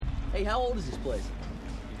Hey, how old is this place?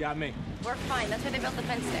 You got me. We're fine. That's why they built the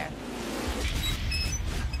fence there.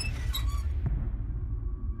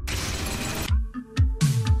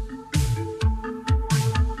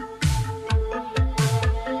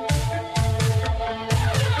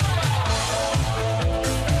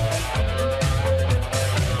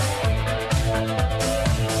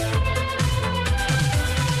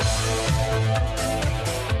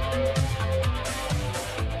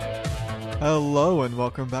 Hello and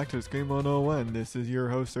welcome back to Scream 101. This is your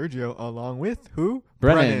host Sergio, along with who?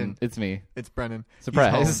 Brennan. It's me. It's Brennan.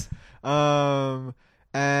 Surprise. He's home.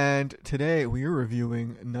 And today we are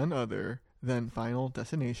reviewing none other than Final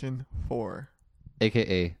Destination 4.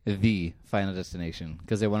 AKA The Final Destination.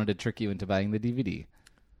 Because they wanted to trick you into buying the DVD.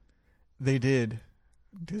 They did.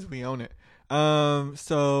 Because we own it.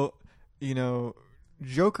 So,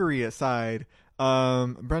 jokery aside,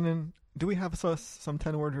 Brennan, do we have some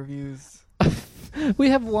 10-word reviews? We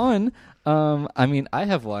have one. I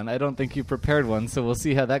have one. I don't think you prepared one, so we'll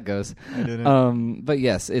see how that goes. I didn't. But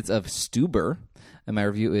yes, it's of Stuber. And my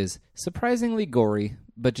review is surprisingly gory,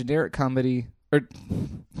 but generic comedy...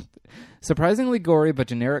 surprisingly gory, but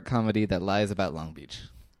generic comedy that lies about Long Beach.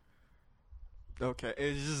 Okay,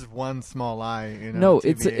 it's just one small lie. No,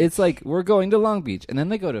 TBH. it's like, we're going to Long Beach, and then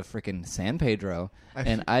they go to freaking San Pedro,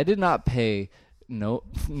 and I did not pay no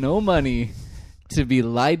money to be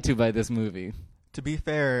lied to by this movie. To be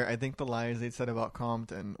fair, I think the lies they said about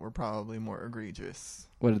Compton were probably more egregious.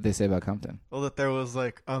 What did they say about Compton? Well, that there was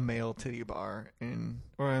like a male titty bar not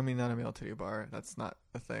a male titty bar. That's not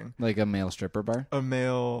a thing. Like a male stripper bar?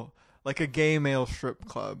 Like a gay male strip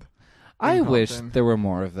club. I wish Compton. there were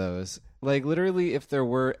more of those. Like, literally, if there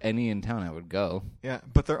were any in town, I would go. Yeah,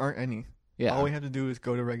 but there aren't any. Yeah. All we have to do is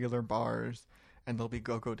go to regular bars, and there'll be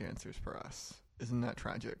go-go dancers for us. Isn't that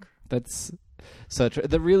tragic? That's so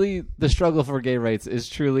the struggle for gay rights is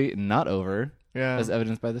truly not over, Yeah. as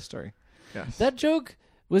evidenced by this story. Yes. That joke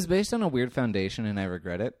was based on a weird foundation, and I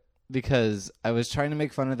regret it, because I was trying to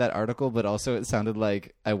make fun of that article, but also it sounded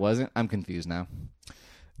like I wasn't. I'm confused now.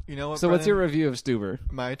 You know what, So what's your Brennan? review of Stuber?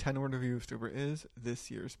 My 10-word review of Stuber is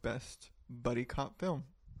this year's best buddy cop film.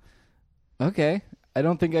 Okay. I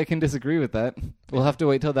don't think I can disagree with that. We'll have to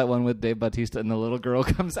wait till that one with Dave Bautista and the little girl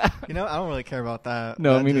comes out. I don't really care about that.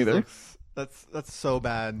 No, That me just neither. That's so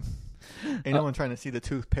bad. Anyone trying to see the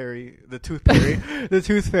Tooth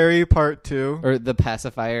Fairy Part 2? Or the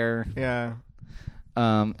pacifier. Yeah.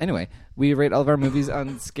 Anyway, we rate all of our movies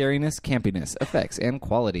on scariness, campiness, effects, and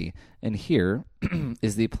quality. And here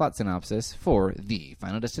is the plot synopsis for The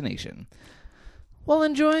Final Destination. While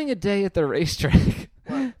enjoying a day at the racetrack,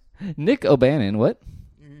 Nick O'Bannon, what?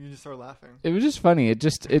 You just start laughing. It was just funny. It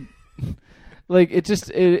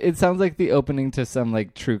sounds like the opening to some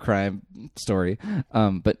like true crime story.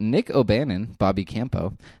 But Nick O'Bannon, Bobby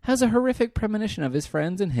Campo, has a horrific premonition of his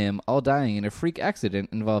friends and him all dying in a freak accident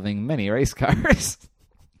involving many race cars.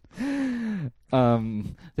 This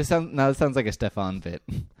sounds like a Stefan bit.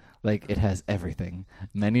 Like, it has everything.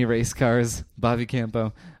 Many race cars, Bobby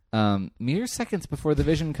Campo. Mere seconds before the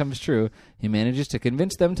vision comes true, he manages to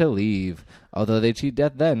convince them to leave. Although they cheat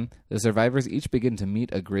death then, the survivors each begin to meet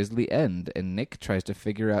a grisly end, and Nick tries to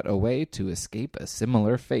figure out a way to escape a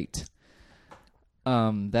similar fate.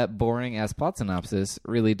 That boring-ass plot synopsis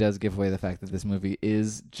really does give away the fact that this movie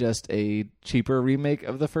is just a cheaper remake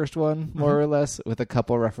of the first one, more or less, with a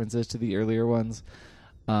couple references to the earlier ones.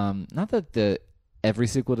 Not that every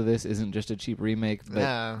sequel to this isn't just a cheap remake,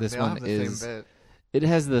 but this they all one have the is... same bit. It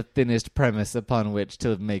has the thinnest premise upon which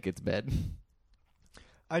to make its bed.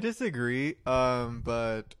 I disagree,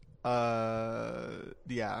 but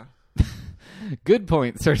yeah. Good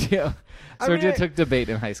point, Sergio. Sergio I took debate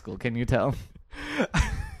in high school. Can you tell?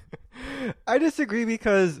 I disagree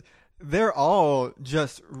because they're all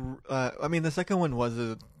just... the second one was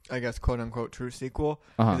a, I guess, quote-unquote true sequel,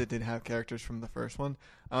 because it did have characters from the first one.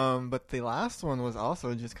 But the last one was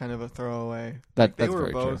also just kind of a throwaway. That's they were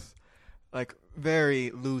very both like very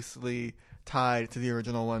loosely tied to the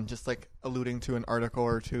original one, just like alluding to an article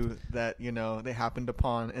or two that they happened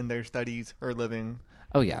upon in their studies or living.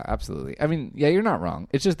 Oh yeah, absolutely. I mean, yeah, you're not wrong.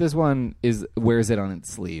 It's just this one wears it on its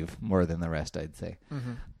sleeve more than the rest, I'd say.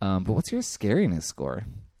 Mm-hmm. But what's your scariness score?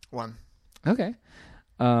 1. Okay.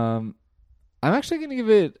 I'm actually going to give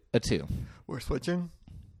it a 2. We're switching.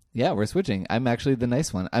 Yeah, we're switching. I'm actually the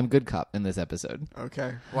nice one. I'm good cop in this episode.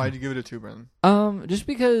 Okay. Why'd you give it a 2, Brennan? Just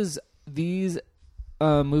because these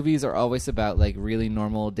movies are always about like really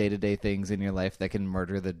normal day-to-day things in your life that can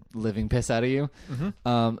murder the living piss out of you.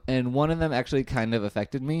 And one of them actually kind of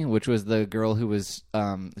affected me, which was the girl who was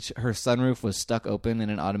her sunroof was stuck open in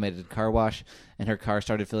an automated car wash, and her car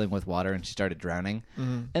started filling with water, and she started drowning.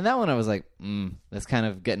 And that one I was like, that's kind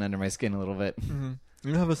of getting under my skin a little bit. You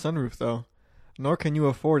don't have a sunroof though, nor can you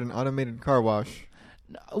afford an automated car wash.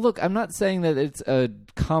 Look, I'm not saying that it's a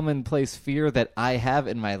commonplace fear that I have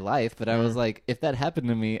in my life, but I was like, if that happened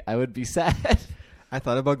to me, I would be sad. I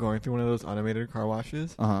thought about going through one of those automated car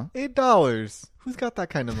washes. $8. Who's got that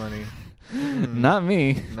kind of money? Not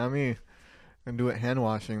me. Not me. And do it hand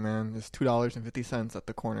washing, man. It's $2.50 at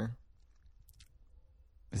the corner.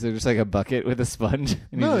 Is there just like a bucket with a sponge?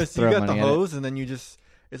 And No, you just you throw got the money at hose, and then you just,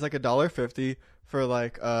 it's like $1.50 for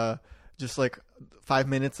like just like 5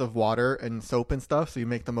 minutes of water and soap and stuff, so you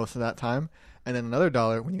make the most of that time, and then another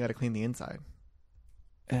 $1 when you got to clean the inside.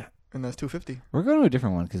 Yeah. And that's $2.50. We're going to a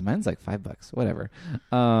different one because mine's like $5. Whatever.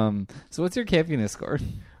 So what's your campiness score?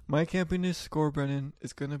 My campiness score, Brennan,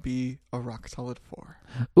 is going to be a rock solid 4.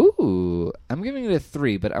 Ooh, I'm giving it a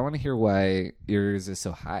 3, but I want to hear why yours is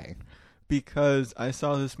so high. Because I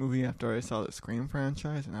saw this movie after I saw the Scream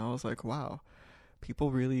franchise, and I was like, wow,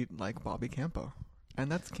 people really like Bobby Campo. And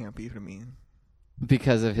that's campy to me.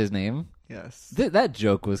 Because of his name? Yes. That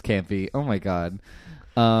joke was campy. Oh my god.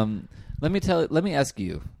 Let me ask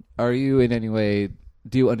you, are you in any way,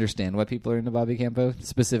 do you understand why people are into Bobby Campo?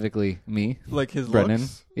 Specifically me? Like his Brennan?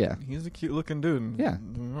 looks? Yeah. He's a cute looking dude. Yeah.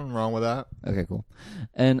 Nothing wrong with that. Okay, cool.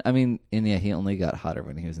 And I mean, yeah, he only got hotter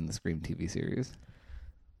when he was in the Scream TV series.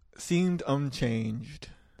 Seemed unchanged.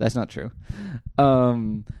 That's not true.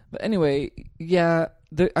 But anyway, yeah,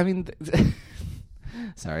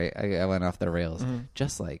 sorry, I went off the rails.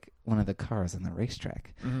 Just like one of the cars on the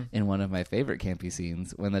racetrack in one of my favorite campy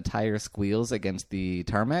scenes when the tire squeals against the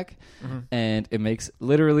tarmac and it makes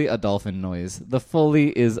literally a dolphin noise. The Foley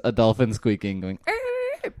is a dolphin squeaking, going.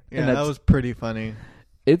 Yeah, that was pretty funny.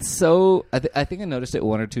 It's so. I think I noticed it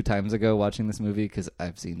 1 or 2 times ago watching this movie because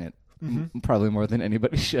I've seen it. Probably more than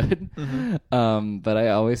anybody should. But I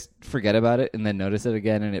always forget about it and then notice it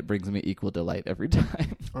again, and it brings me equal delight every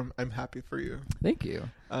time. I'm happy for you. Thank you.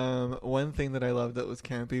 One thing that I loved that was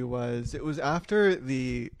campy was it was after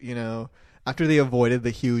after they avoided the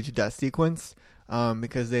huge death sequence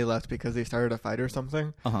because they left because they started a fight or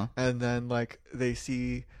something. And then like they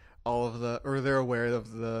see they're aware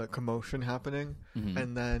of the commotion happening,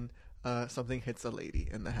 and then something hits a lady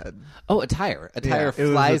in the head. Oh, a tire! A tire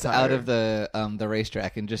flies out of the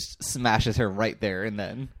racetrack and just smashes her right there and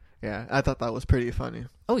then. Yeah, I thought that was pretty funny.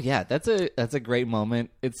 Oh yeah, that's a great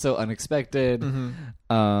moment. It's so unexpected.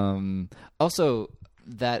 Also,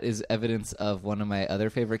 that is evidence of one of my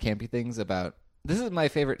other favorite campy things about. This is my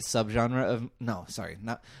favorite subgenre of. No, sorry,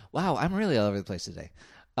 not. Wow, I'm really all over the place today.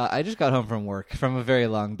 I just got home from work from a very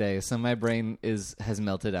long day, so my brain has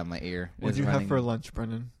melted on my ear. What did you have for lunch,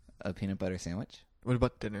 Brennan? A peanut butter sandwich. What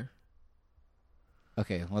about dinner?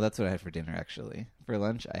 Okay, well, that's what I had for dinner, actually. For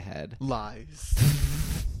lunch, I had... Lies.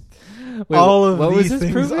 Wait, all of what these was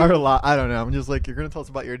things proving? are lies. I don't know. I'm just like, you're going to tell us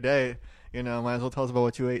about your day. Might as well tell us about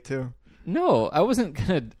what you ate, too. No, I wasn't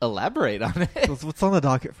going to elaborate on it. What's on the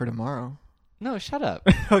docket for tomorrow? No, shut up.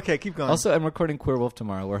 Okay, keep going. Also, I'm recording Queer Wolf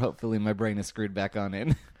tomorrow, where hopefully my brain is screwed back on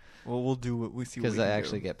in. Well, we'll do what we see. Because I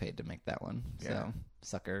actually get paid to make that one. Yeah. So,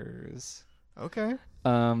 suckers. Okay.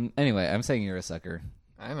 Anyway, I'm saying you're a sucker.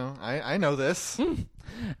 I know. I know this.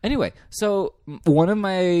 Anyway, so one of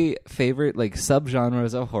my favorite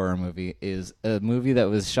subgenres of horror movie is a movie that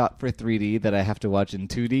was shot for 3D that I have to watch in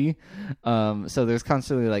 2D. So there's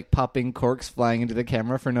constantly popping corks flying into the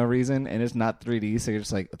camera for no reason, and it's not 3D. So you're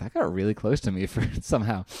just like, that got really close to me for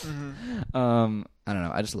somehow. I don't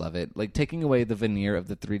know. I just love it. Taking away the veneer of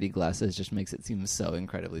the 3D glasses just makes it seem so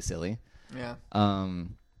incredibly silly. Yeah.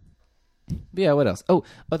 But yeah, what else? Oh,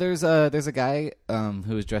 there's a guy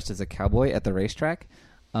who is dressed as a cowboy at the racetrack,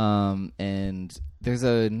 and there's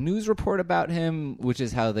a news report about him, which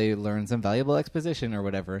is how they learn some valuable exposition or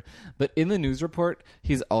whatever. But in the news report,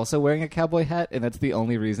 he's also wearing a cowboy hat, and that's the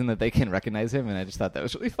only reason that they can recognize him. And I just thought that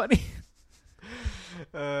was really funny.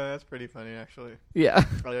 That's pretty funny, actually. Yeah,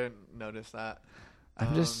 I didn't notice that.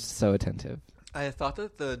 I'm just so attentive. I thought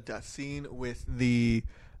that the death scene with the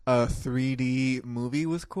 3D movie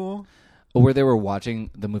was cool. Where they were watching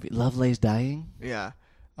the movie Lovelace Dying? Yeah.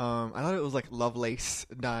 I thought it was like Lovelace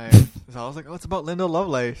Dying. So I was like, oh, it's about Linda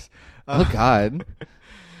Lovelace. Oh, God.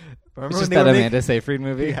 Remember it's just that Amanda Seyfried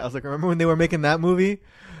movie? Yeah, I was like, remember when they were making that movie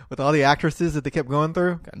with all the actresses that they kept going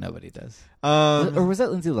through? God, nobody does. Or was that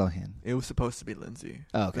Lindsay Lohan? It was supposed to be Lindsay.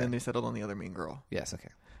 Oh, okay. And then they settled on the other mean girl. Yes, okay.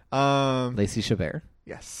 Lacey Chabert?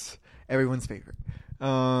 Yes. Everyone's favorite.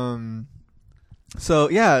 So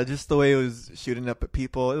yeah, just the way it was shooting up at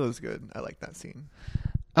people, it was good. I like that scene.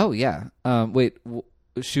 Oh yeah. Wait,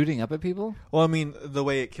 shooting up at people? Well, I mean, the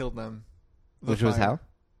way it killed them. Which was how?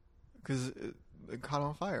 Because it caught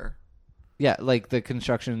on fire. Yeah, like the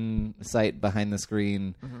construction site behind the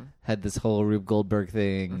screen had this whole Rube Goldberg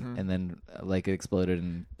thing, and then like it exploded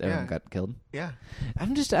and everyone got killed. Yeah.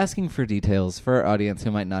 I'm just asking for details for our audience who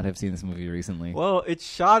might not have seen this movie recently. Well, it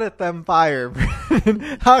shot at them fire.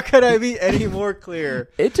 How could I be any more clear?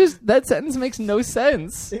 That sentence makes no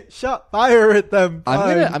sense. It shot fire at them.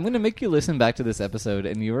 I'm gonna make you listen back to this episode,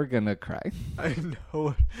 and you are gonna cry. I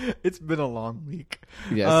know. It's been a long week.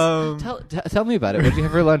 Yes. Tell me about it. What did you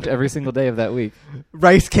have for lunch every single day of that week?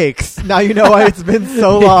 Rice cakes. Now you know why it's been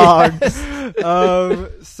so long.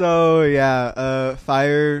 So yeah,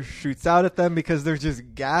 fire shoots out at them because there's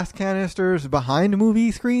just gas canisters behind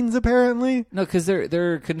movie screens apparently. No, because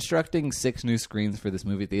they're constructing 6 new screens for this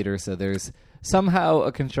movie theater, so there's somehow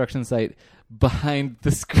a construction site behind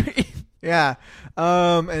the screen. Yeah.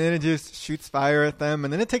 And then it just shoots fire at them,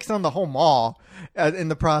 and then it takes down the whole mall in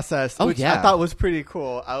the process, which I thought was pretty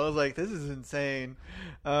cool. I was like, this is insane.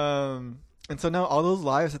 And so now all those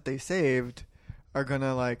lives that they saved are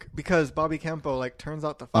gonna because Bobby Campo turns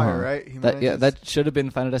out the fire, right? That should have been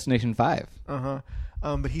Final Destination 5.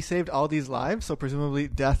 But he saved all these lives, so presumably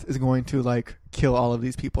death is going to kill all of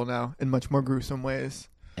these people now in much more gruesome ways.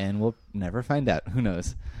 And we'll never find out. Who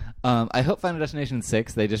knows? I hope Final Destination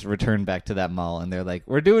 6 they just return back to that mall and they're like,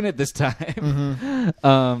 we're doing it this time.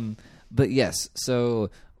 But yes, so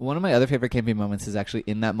one of my other favorite camping moments is actually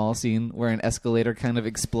in that mall scene where an escalator kind of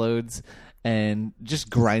explodes and just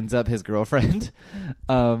grinds up his girlfriend.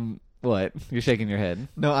 What? You're shaking your head.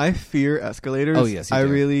 No, I fear escalators. Oh, yes, you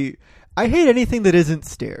do. I hate anything that isn't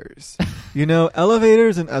stairs.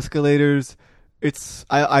 Elevators and escalators,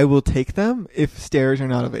 I will take them if stairs are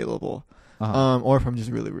not available. Or if I'm just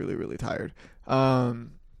really, really, really tired. But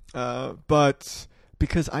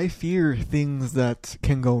because I fear things that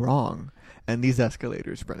can go wrong. And these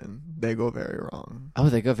escalators, Brennan, they go very wrong. Oh,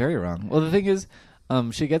 they go very wrong. Well, the thing is,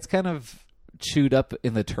 she gets kind of chewed up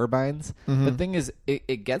in the turbines. The thing is,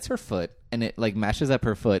 it gets her foot, and it mashes up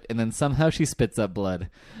her foot, and then somehow she spits up blood,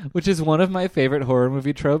 which is one of my favorite horror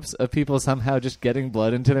movie tropes of people somehow just getting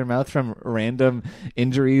blood into their mouth from random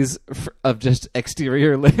injuries of just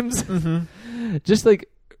exterior limbs. Just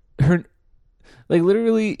her,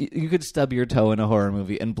 literally, you could stub your toe in a horror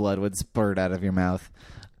movie and blood would spurt out of your mouth.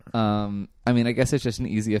 I mean, I guess it's just an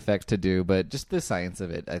easy effect to do, but just the science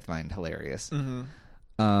of it I find hilarious.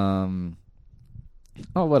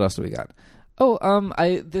 Oh, what else do we got?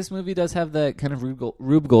 This movie does have that kind of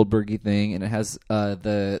Rube Goldberg-y thing, and it has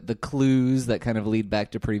the clues that kind of lead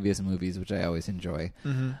back to previous movies, which I always enjoy.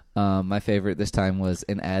 My favorite this time was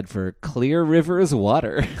an ad for Clear Rivers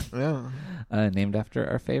Water, named after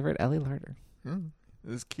our favorite Ellie Larder. It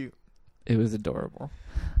was cute. It was adorable.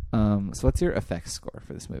 So what's your effects score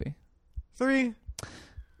for this movie? 3.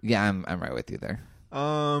 Yeah, I'm right with you there.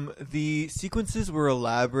 The sequences were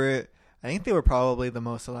elaborate. I think they were probably the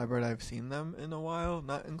most elaborate I've seen them in a while,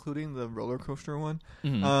 not including the roller coaster one.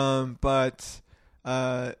 But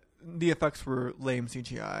the effects were lame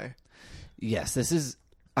CGI. Yes, this is.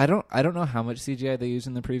 I don't know how much CGI they used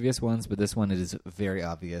in the previous ones, but this one is very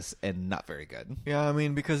obvious and not very good. Yeah, I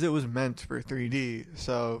mean, because it was meant for 3D,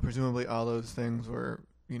 so presumably all those things were,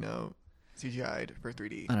 CGI'd for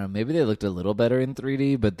 3D. I don't know. Maybe they looked a little better in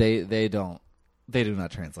 3D, but they don't. They do not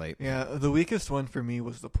translate. Yeah, the weakest one for me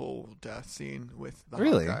was the pool death scene with the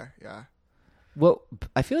really guy. Yeah. Well,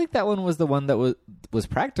 I feel like that one was the one that was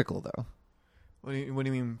practical though. What do you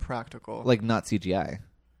mean practical? Not CGI.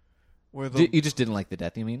 You just didn't like the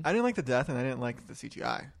death, you mean? I didn't like the death, and I didn't like the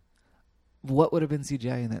CGI. What would have been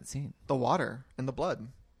CGI in that scene? The water and the blood.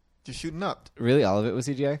 Just shooting up. Really? All of it was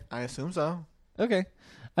CGI? I assume so. Okay.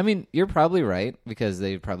 I mean, you're probably right, because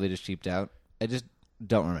they probably just cheaped out. I just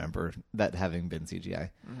don't remember that having been CGI.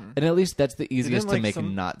 And at least that's the easiest to make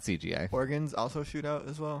not CGI. Organs also shoot out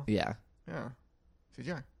as well? Yeah. Yeah.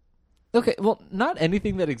 CGI. Okay, well, not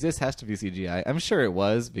anything that exists has to be CGI. I'm sure it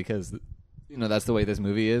was, because... that's the way this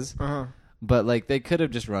movie is. But, they could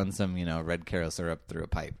have just run some, red Karo syrup through a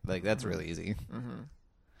pipe. That's really easy.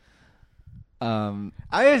 I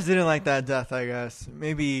just didn't like that death, I guess.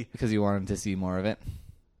 Maybe... Because you wanted to see more of it?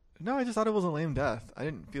 No, I just thought it was a lame death. I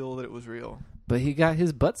didn't feel that it was real. But he got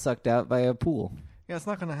his butt sucked out by a pool. Yeah, it's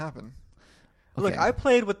not going to happen. Okay. Look, I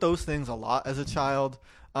played with those things a lot as a child.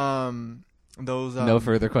 No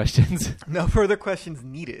further questions. No further questions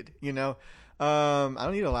needed, I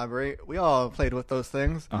don't need to elaborate. We all played with those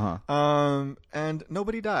things. And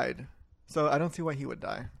nobody died. So I don't see why he would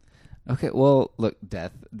die. Okay, well, look,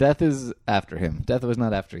 Death is after him. Death was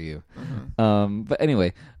not after you. But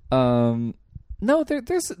anyway, no,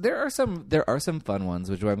 there are some fun ones,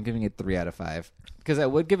 which I'm giving it 3 out of 5 because I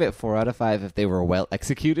would give it 4 out of 5 if they were well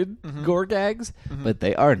executed gore gags, but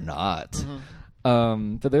they are not.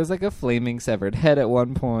 But there's like a flaming severed head at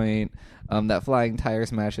one point. That flying tire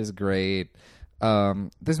smash is great.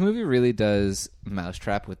 This movie really does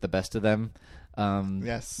mousetrap with the best of them.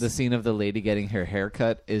 Yes. The scene of the lady getting her hair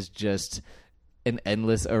cut is just an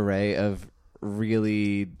endless array of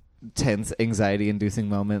really tense, anxiety-inducing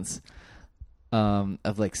moments.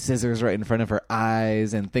 Of like scissors right in front of her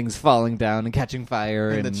eyes and things falling down and catching fire.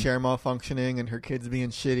 And the chair malfunctioning and her kids being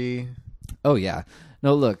shitty. Oh, yeah.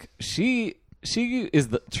 No, look, she is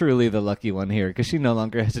truly the lucky one here because she no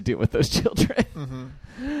longer has to deal with those children.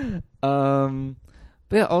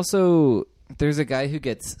 But yeah, also there's a guy who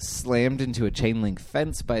gets slammed into a chain link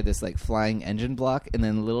fence by this like flying engine block, and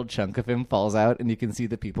then a little chunk of him falls out, and you can see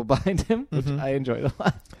the people behind him, which I enjoyed a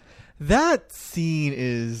lot. That scene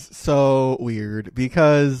is so weird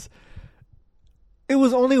because it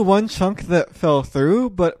was only one chunk that fell through,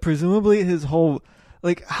 but presumably his whole...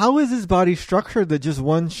 Like, how is his body structured that just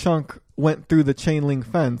one chunk went through the chain link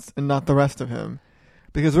fence and not the rest of him?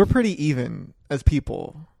 Because we're pretty even as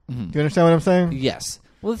people. Do you understand what I'm saying? Yes.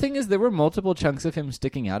 Well, the thing is, there were multiple chunks of him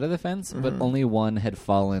sticking out of the fence, but only one had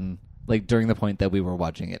fallen, like, during the point that we were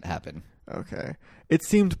watching it happen. Okay. It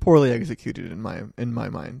seemed poorly executed in my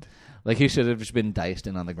mind. Like, he should have just been diced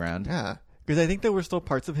in on the ground. Yeah. Because I think there were still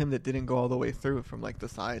parts of him that didn't go all the way through from, like, the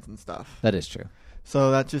sides and stuff. That is true. So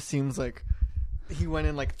that just seems like he went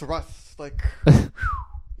in, like, thrust, like,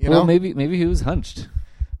 you know? Well, maybe he was hunched.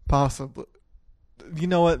 Possibly. You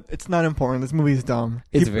know what? It's not important. This movie's dumb.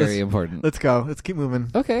 It's very important. Let's go. Let's keep moving.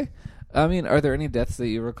 Okay. I mean, are there any deaths that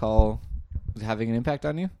you recall having an impact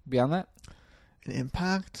on you beyond that? An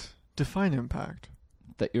impact? Define impact.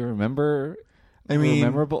 That you remember? I mean,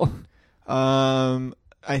 memorable?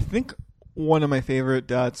 I think one of my favorite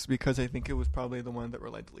deaths, because I think it was probably the one that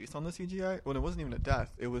relied the least on the CGI. Well, it wasn't even a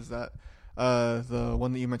death. It was that the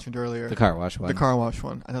one that you mentioned earlier. The car wash one. The car wash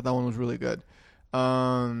one. I thought that one was really good.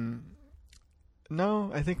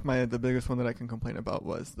 No, I think the biggest one that I can complain about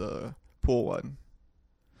was the pool one.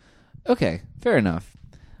 Okay, fair enough.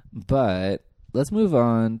 But let's move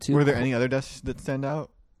on to... Were there any other deaths that stand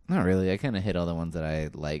out? Not really. I kind of hit all the ones that I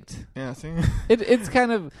liked. Yeah, see? It's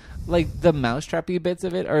kind of like the mousetrappy bits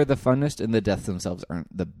of it are the funnest, and the deaths themselves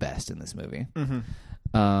aren't the best in this movie.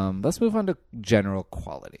 Let's move on to general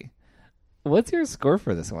quality. What's your score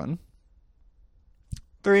for this one?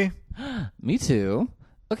 3. Me too.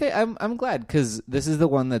 Okay, I'm glad because this is the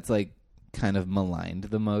one that's like kind of maligned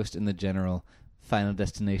the most in the general Final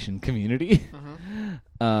Destination community.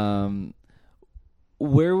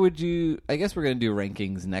 Where would you... I guess we're going to do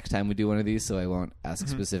rankings next time we do one of these, so I won't ask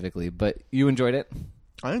specifically. But you enjoyed it?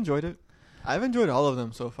 I enjoyed it. I've enjoyed all of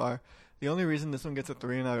them so far. The only reason this one gets a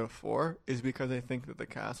 3 out of 4 is because I think that the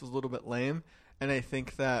cast was a little bit lame, and I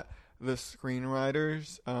think that the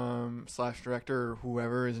screenwriters / director or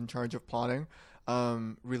whoever is in charge of plotting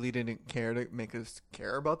really didn't care to make us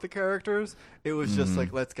care about the characters. It was just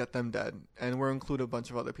like, let's get them dead, and we'll include a bunch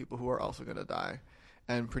of other people who are also going to die,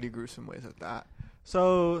 and pretty gruesome ways at that.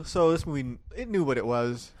 So this movie, it knew what it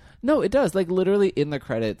was. No, it does. Like, literally in the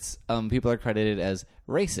credits, people are credited as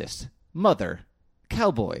racist, mother,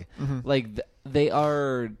 cowboy. Like, they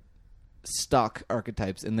are stock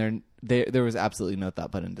archetypes, and there was absolutely no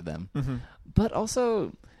thought put into them. But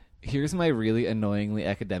also, here's my really annoyingly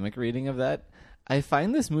academic reading of that. I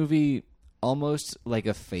find this movie almost like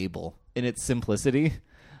a fable in its simplicity.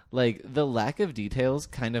 Like, the lack of details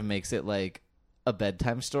kind of makes it like a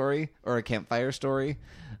bedtime story or a campfire story,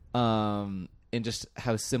 in just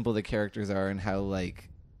how simple the characters are and how like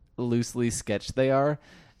loosely sketched they are,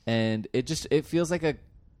 and it feels like a,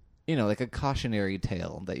 you know, like a cautionary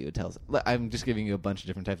tale that you would tell. I'm just giving you a bunch of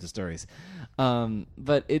different types of stories,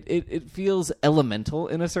 but it feels elemental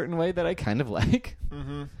in a certain way that I kind of like.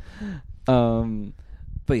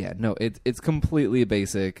 But yeah, no, it's completely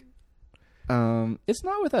basic. It's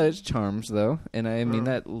not without its charms, though, and I mean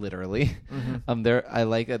that literally. I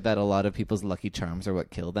like that a lot of people's lucky charms are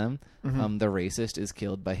what kill them. The racist is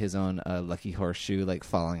killed by his own lucky horseshoe, like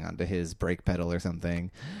falling onto his brake pedal or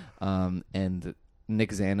something. And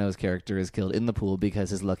Nick Zano's character is killed in the pool because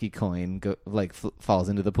his lucky coin falls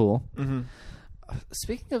into the pool.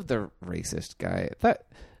 Speaking of the racist guy, that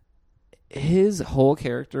his whole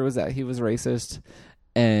character was that he was racist,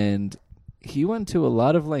 and he went to a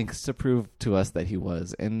lot of lengths to prove to us that he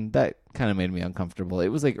was, and that kind of made me uncomfortable. It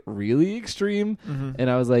was like really extreme, and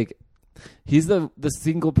I was like, He's the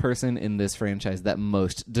single person in this franchise that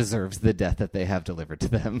most deserves the death that they have delivered to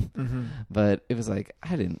them. Mm-hmm. But it was like,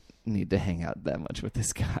 I didn't need to hang out that much with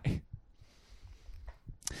this guy.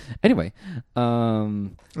 Anyway,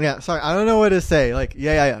 yeah, sorry, I don't know what to say. Like,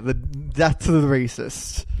 yeah. The death to the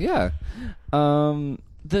racist. Yeah. The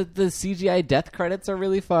CGI death credits are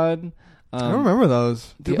really fun. I don't remember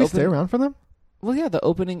those. Did we stay around for them? Well, yeah, the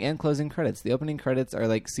opening and closing credits. The opening credits are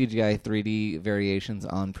like CGI 3D variations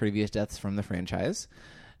on previous deaths from the franchise.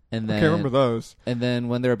 And then, I can't remember those. And then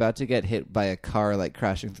when they're about to get hit by a car, like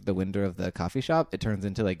crashing through the window of the coffee shop, it turns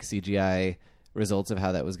into like CGI results of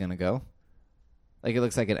how that was going to go. Like it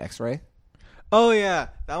looks like an X-ray. Oh, yeah.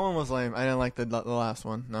 That one was lame. I didn't like the last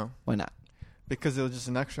one. No. Why not? Because it was just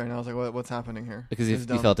an X-ray, and I was like, what's happening here? Because you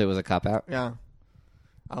felt it was a cop-out? Yeah.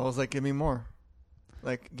 I was like, give me more.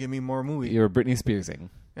 Like, give me more movie. You were Britney Spearsing.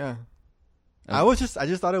 Yeah. Oh. I just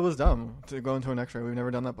thought it was dumb to go into an X-ray. We've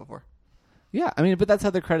never done that before. Yeah, I mean, but that's how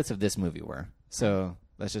the credits of this movie were. So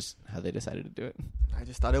that's just how they decided to do it. I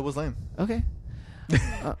just thought it was lame. Okay.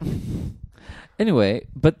 Anyway,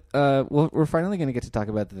 but we're finally going to get to talk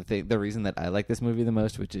about the reason that I like this movie the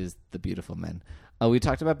most, which is The Beautiful Men. We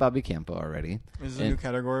talked about Bobby Campo already. Is this a new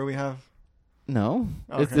category we have? No.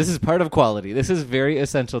 Okay. This is part of quality. This is very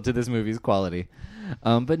essential to this movie's quality.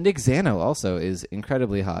 But Nick Zano also is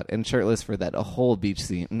incredibly hot and shirtless for that whole beach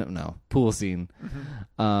scene. No, pool scene.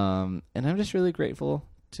 Mm-hmm. And I'm just really grateful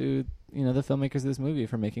to the filmmakers of this movie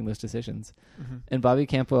for making those decisions. Mm-hmm. And Bobby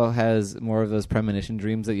Campo has more of those premonition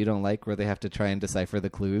dreams that you don't like, where they have to try and decipher the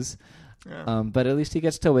clues. Yeah. But at least he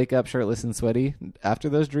gets to wake up shirtless and sweaty after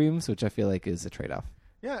those dreams, which I feel like is a trade-off.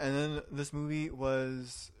 Yeah, and then this movie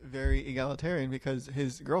was very egalitarian because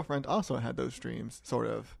his girlfriend also had those dreams, sort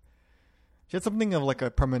of. She had something of like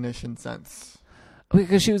a premonition sense.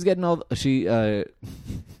 Because she was getting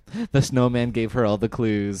the snowman gave her all the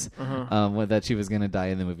clues that she was going to die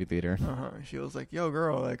in the movie theater. She was like, yo,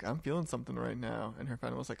 girl, like, I'm feeling something right now. And her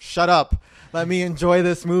friend was like, shut up. Let me enjoy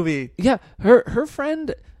this movie. Yeah, her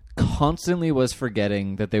friend constantly was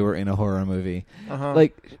forgetting that they were in a horror movie.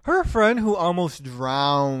 Like her friend who almost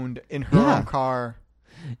drowned in her own car.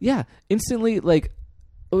 Yeah, instantly, like,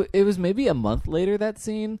 it was maybe a month later, that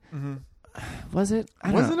scene. Mm-hmm. Was it?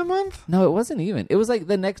 Was it a month? No, it wasn't even. It was like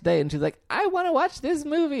the next day, and she's like, I want to watch this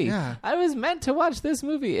movie. Yeah. I was meant to watch this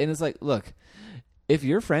movie. And it's like, look, if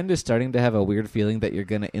your friend is starting to have a weird feeling that you're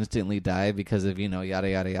going to instantly die because of, yada,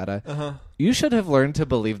 yada, yada, you should have learned to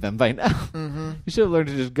believe them by now. Mm-hmm. You should have learned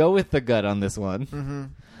to just go with the gut on this one.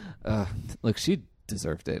 Mm-hmm. Look, she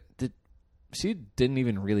deserved it. She didn't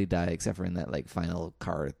even really die except for in that like final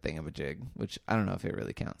car thingamajig, which I don't know if it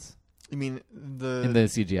really counts. You mean in the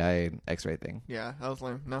CGI X-ray thing? Yeah, that was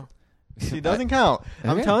lame. No. She doesn't count. Okay.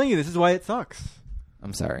 I'm telling you, this is why it sucks.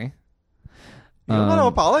 I'm sorry. You don't want to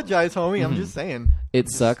apologize, homie. Mm-hmm. I'm just saying. It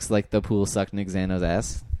sucks like the pool sucked Nick Zano's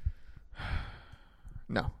ass?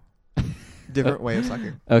 No. Different way of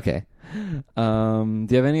sucking. Okay. Do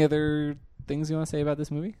you have any other things you want to say about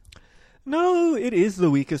this movie? No, it is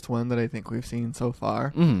the weakest one that I think we've seen so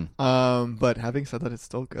far. Mm-hmm. But having said that, it's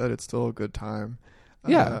still good. It's still a good time.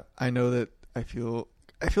 Yeah. I know that I feel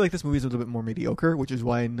like this movie is a little bit more mediocre, which is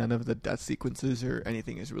why none of the death sequences or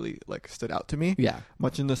anything has really like stood out to me. Yeah.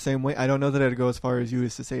 Much in the same way. I don't know that I'd go as far as you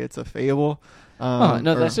as to say it's a fable. No,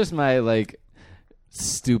 that's just my like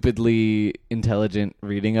stupidly intelligent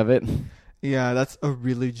reading of it. Yeah, that's a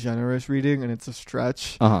really generous reading, and it's a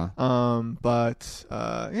stretch. But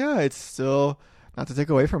it's still, not to take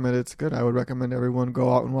away from it, it's good. I would recommend everyone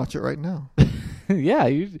go out and watch it right now. Yeah,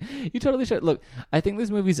 you totally should. Look, I think this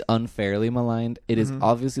movie's unfairly maligned. It is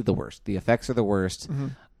obviously the worst. The effects are the worst. Mm-hmm.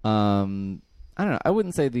 I don't know. I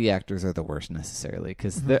wouldn't say the actors are the worst necessarily,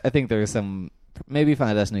 because I think there is some. Maybe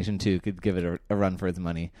Final Destination 2 could give it a run for its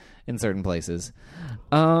money in certain places.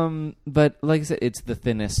 But like I said, it's the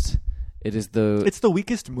thinnest. It's the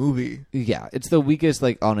weakest movie. Yeah, it's the weakest,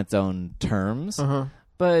 like, on its own terms.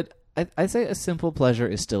 But I say a simple pleasure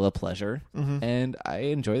is still a pleasure, and I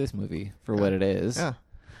enjoy this movie for what it is. Yeah.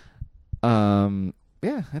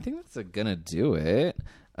 Yeah, I think that's gonna do it.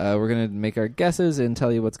 We're gonna make our guesses and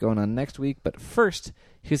tell you what's going on next week. But first,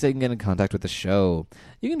 here's how you can get in contact with the show.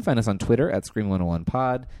 You can find us on Twitter at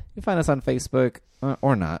Scream101pod. You can find us on Facebook,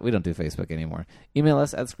 or not. We don't do Facebook anymore. Email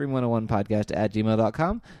us at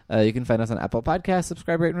scream101podcast@gmail.com. You can find us on Apple Podcasts.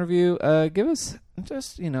 Subscribe, rate, and review. Give us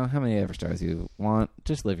just, how many ever stars you want.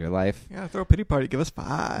 Just live your life. Yeah, throw a pity party. Give us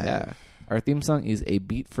 5. Yeah. Our theme song is A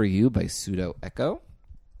Beat for You by Pseudo Echo.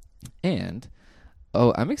 And,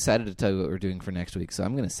 I'm excited to tell you what we're doing for next week, so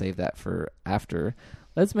I'm going to save that for after.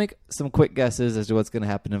 Let's make some quick guesses as to what's going to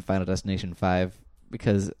happen in Final Destination 5,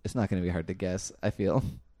 because it's not going to be hard to guess, I feel.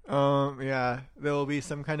 Yeah, there will be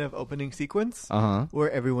some kind of opening sequence Uh-huh.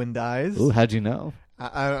 where everyone dies. Ooh, how'd you know?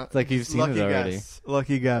 I It's like you've seen it already.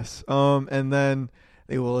 Lucky guess. And then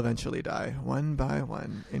they will eventually die one by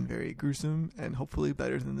one in very gruesome and hopefully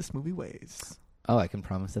better than this movie ways. Oh, I can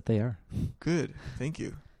promise that they are. Good. Thank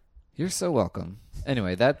you. You're so welcome.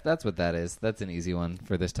 Anyway, that's what that is. That's an easy one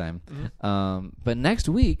for this time. Mm-hmm. But next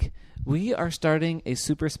week, we are starting a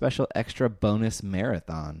super special extra bonus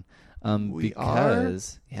marathon.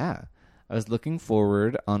 Because I was looking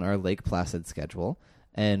forward on our Lake Placid schedule,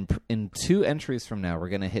 and in 2 entries from now, we're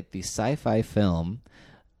going to hit the sci-fi film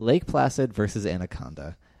Lake Placid versus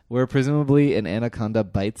Anaconda, where presumably an anaconda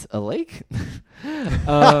bites a lake.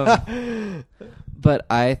 But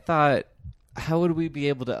I thought, how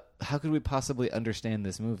could we possibly understand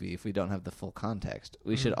this movie if we don't have the full context?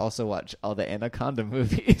 We should also watch all the Anaconda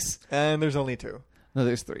movies. And there's only 2. No,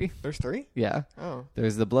 there's 3. There's 3? Yeah. Oh.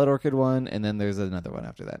 There's the Blood Orchid one, and then there's another one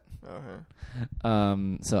after that.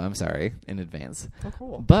 Okay. So I'm sorry in advance. Oh,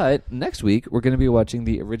 cool. But next week, we're going to be watching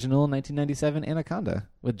the original 1997 Anaconda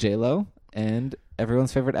with J-Lo and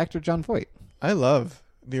everyone's favorite actor, Jon Voight. I love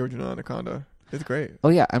the original Anaconda. It's great. Oh,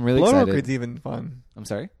 yeah. I'm really Blood excited. Orchid's even fun. I'm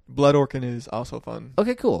sorry? Blood Orchid is also fun.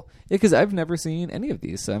 Okay, cool. Yeah, because I've never seen any of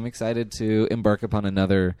these, so I'm excited to embark upon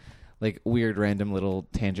another weird random little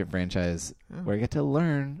tangent franchise where I get to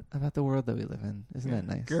learn about the world that we live in. Isn't that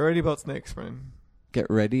nice? Get ready about snakes, friend. Get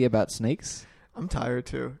ready about snakes? I'm tired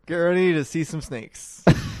too. Get ready to see some snakes.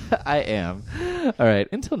 I am. All right.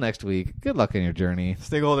 Until next week, good luck on your journey.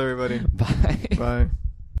 Stay gold, everybody. Bye. Bye.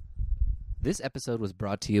 This episode was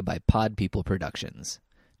brought to you by Pod People Productions.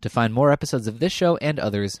 To find more episodes of this show and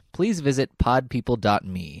others, please visit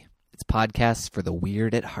podpeople.me. It's podcasts for the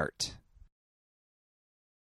weird at heart.